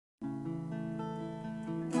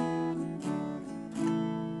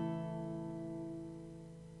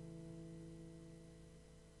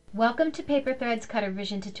Welcome to Paper Threads Cutter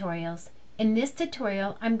Vision Tutorials. In this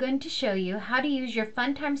tutorial, I'm going to show you how to use your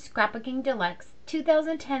Funtime Scrapbooking Deluxe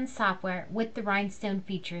 2010 software with the rhinestone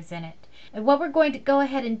features in it. And what we're going to go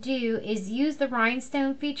ahead and do is use the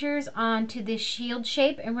rhinestone features onto this shield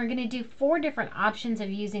shape, and we're going to do 4 different options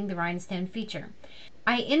of using the rhinestone feature.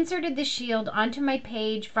 I inserted the shield onto my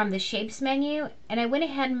page from the Shapes menu, and I went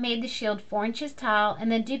ahead and made the shield 4 inches tall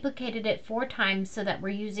and then duplicated it 4 times so that we're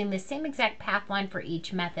using the same exact path line for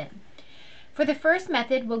each method. For the first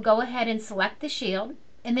method, we'll go ahead and select the shield,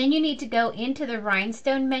 and then you need to go into the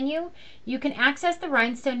Rhinestone menu. You can access the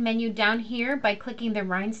Rhinestone menu down here by clicking the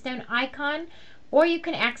Rhinestone icon, or you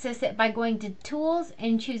can access it by going to Tools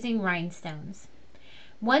and choosing Rhinestones.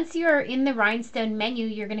 Once you're in the rhinestone menu,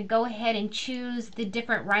 you're going to go ahead and choose the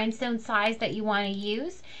different rhinestone size that you want to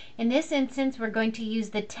use. In this instance, we're going to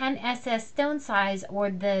use the 10SS stone size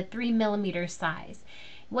or the 3mm size.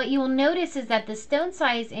 What you will notice is that the stone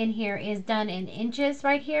size in here is done in inches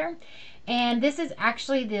right here, and this is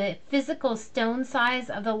actually the physical stone size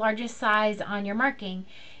of the largest size on your marking.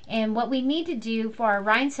 And what we need to do for our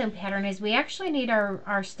rhinestone pattern is we actually need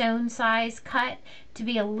our stone size cut to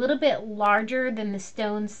be a little bit larger than the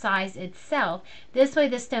stone size itself. This way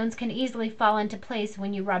the stones can easily fall into place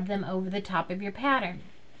when you rub them over the top of your pattern.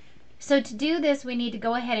 So to do this, we need to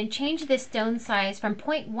go ahead and change the stone size from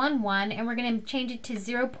 0.11, and we're going to change it to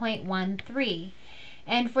 0.13.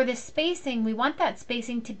 And for the spacing, we want that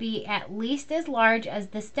spacing to be at least as large as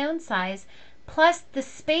the stone size, plus the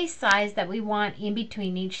space size that we want in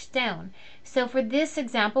between each stone. So for this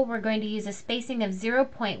example, we're going to use a spacing of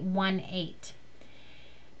 0.18.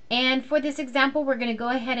 And for this example, we're going to go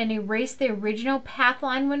ahead and erase the original path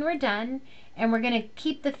line when we're done, and we're going to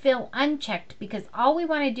keep the fill unchecked because all we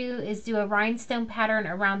want to do is do a rhinestone pattern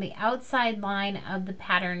around the outside line of the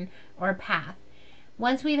pattern or path.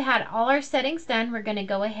 Once we've had all our settings done, we're going to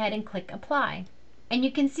go ahead and click Apply. And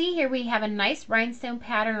you can see here we have a nice rhinestone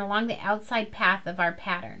pattern along the outside path of our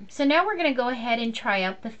pattern. So now we're going to go ahead and try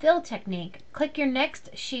out the fill technique. Click your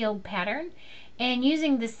next shield pattern, and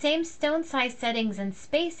using the same stone size settings and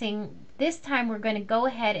spacing, this time we're going to go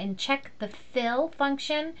ahead and check the fill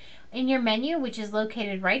function in your menu, which is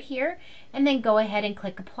located right here, and then go ahead and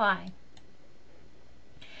click Apply.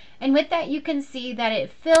 And with that, you can see that it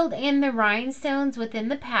filled in the rhinestones within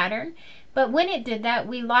the pattern. But when it did that,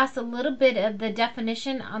 we lost a little bit of the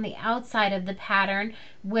definition on the outside of the pattern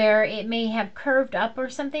where it may have curved up or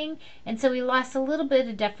something, and so we lost a little bit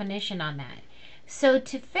of definition on that. So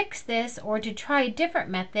to fix this, or to try a different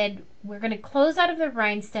method, we're going to close out of the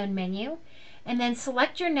rhinestone menu and then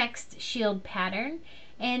select your next shield pattern.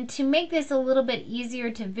 And to make this a little bit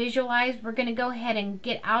easier to visualize, we're going to go ahead and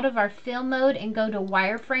get out of our fill mode and go to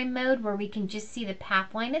wireframe mode, where we can just see the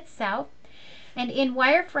path line itself. And in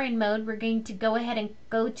wireframe mode, we're going to go ahead and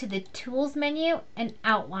go to the Tools menu and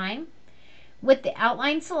Outline. With the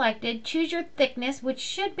outline selected, choose your thickness, which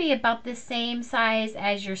should be about the same size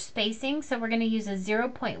as your spacing. So we're going to use a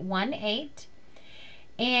 0.18.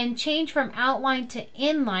 And change from outline to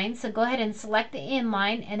inline. So go ahead and select the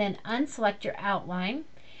inline and then unselect your outline.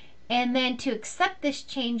 And then to accept this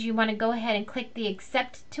change, you want to go ahead and click the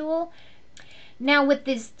Accept tool. Now with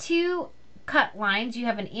these 2 cut lines, you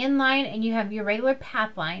have an inline and you have your regular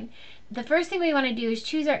path line. The first thing we want to do is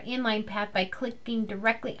choose our inline path by clicking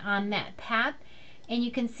directly on that path, and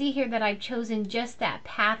you can see here that I've chosen just that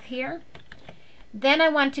path here. Then I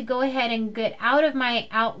want to go ahead and get out of my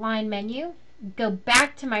outline menu, go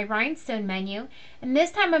back to my rhinestone menu, and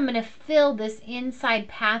this time I'm going to fill this inside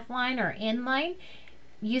path line or inline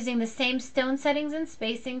using the same stone settings and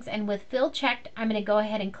spacings, and with fill checked, I'm going to go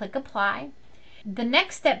ahead and click Apply. The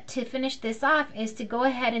next step to finish this off is to go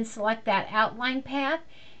ahead and select that outline path,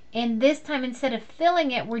 and this time instead of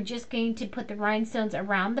filling it, we're just going to put the rhinestones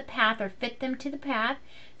around the path or fit them to the path.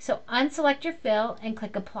 So unselect your fill and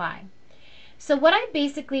click Apply. So what I've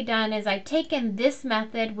basically done is I've taken this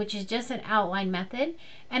method, which is just an outline method,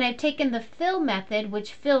 and I've taken the fill method,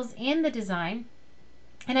 which fills in the design,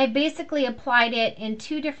 and I basically applied it in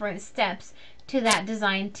 2 different steps to that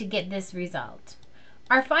design to get this result.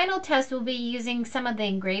 Our final test will be using some of the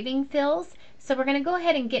engraving fills. So we're going to go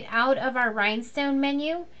ahead and get out of our rhinestone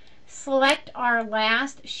menu, select our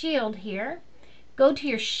last shield here, go to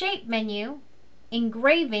your shape menu,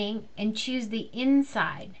 engraving, and choose the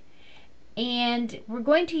inside. And we're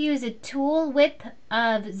going to use a tool width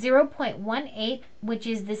of 0.18, which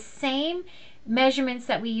is the same measurements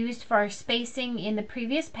that we used for our spacing in the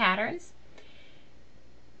previous patterns.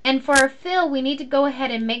 And for our fill, we need to go ahead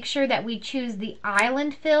and make sure that we choose the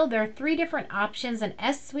island fill. There are 3 different options: an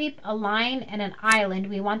S-sweep, a line, and an island.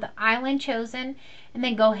 We want the island chosen, and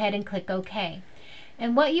then go ahead and click OK.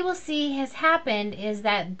 And what you will see has happened is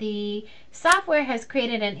that the software has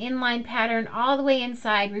created an inline pattern all the way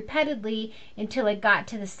inside repeatedly until it got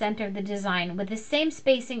to the center of the design with the same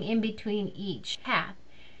spacing in between each path.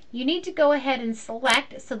 You need to go ahead and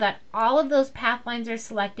select so that all of those path lines are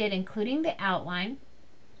selected, including the outline.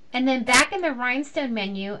 And then back in the rhinestone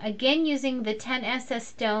menu, again using the 10SS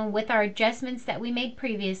stone with our adjustments that we made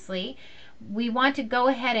previously, we want to go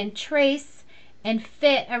ahead and trace and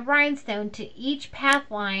fit a rhinestone to each path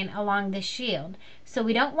line along the shield. So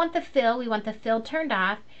we don't want the fill, we want the fill turned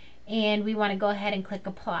off, and we want to go ahead and click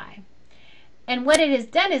apply. And what it has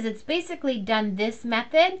done is it's basically done this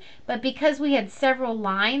method, but because we had several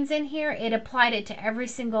lines in here, it applied it to every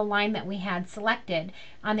single line that we had selected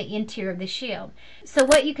on the interior of the shield. So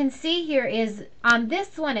what you can see here is on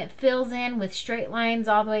this one, it fills in with straight lines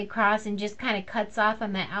all the way across and just kind of cuts off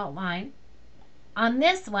on the outline. On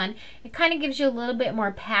this one, it kind of gives you a little bit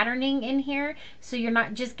more patterning in here, so you're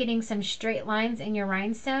not just getting some straight lines in your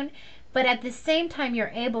rhinestone, but at the same time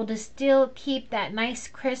you're able to still keep that nice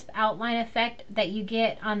crisp outline effect that you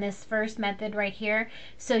get on this first method right here.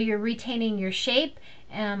 So you're retaining your shape,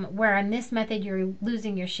 where on this method you're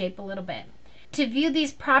losing your shape a little bit. To view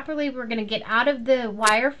these properly, we're going to get out of the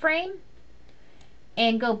wireframe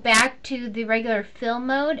and go back to the regular fill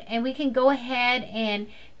mode, and we can go ahead and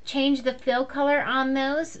change the fill color on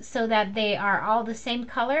those so that they are all the same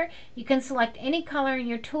color. You can select any color in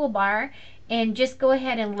your toolbar and just go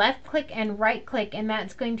ahead and left click and right click, and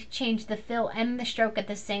that's going to change the fill and the stroke at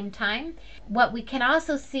the same time. What we can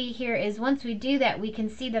also see here is once we do that, we can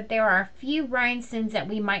see that there are a few rhinestones that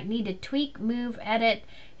we might need to tweak, move, edit,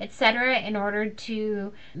 etc. in order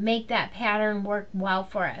to make that pattern work well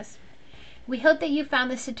for us. We hope that you found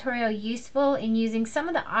this tutorial useful in using some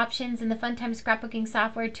of the options in the Funtime Scrapbooking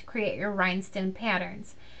software to create your rhinestone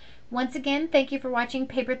patterns. Once again, thank you for watching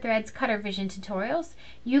Paper Threads Cutter Vision tutorials.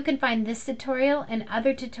 You can find this tutorial and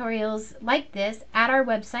other tutorials like this at our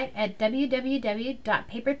website at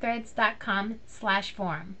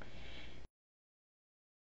www.paperthreads.com/forum.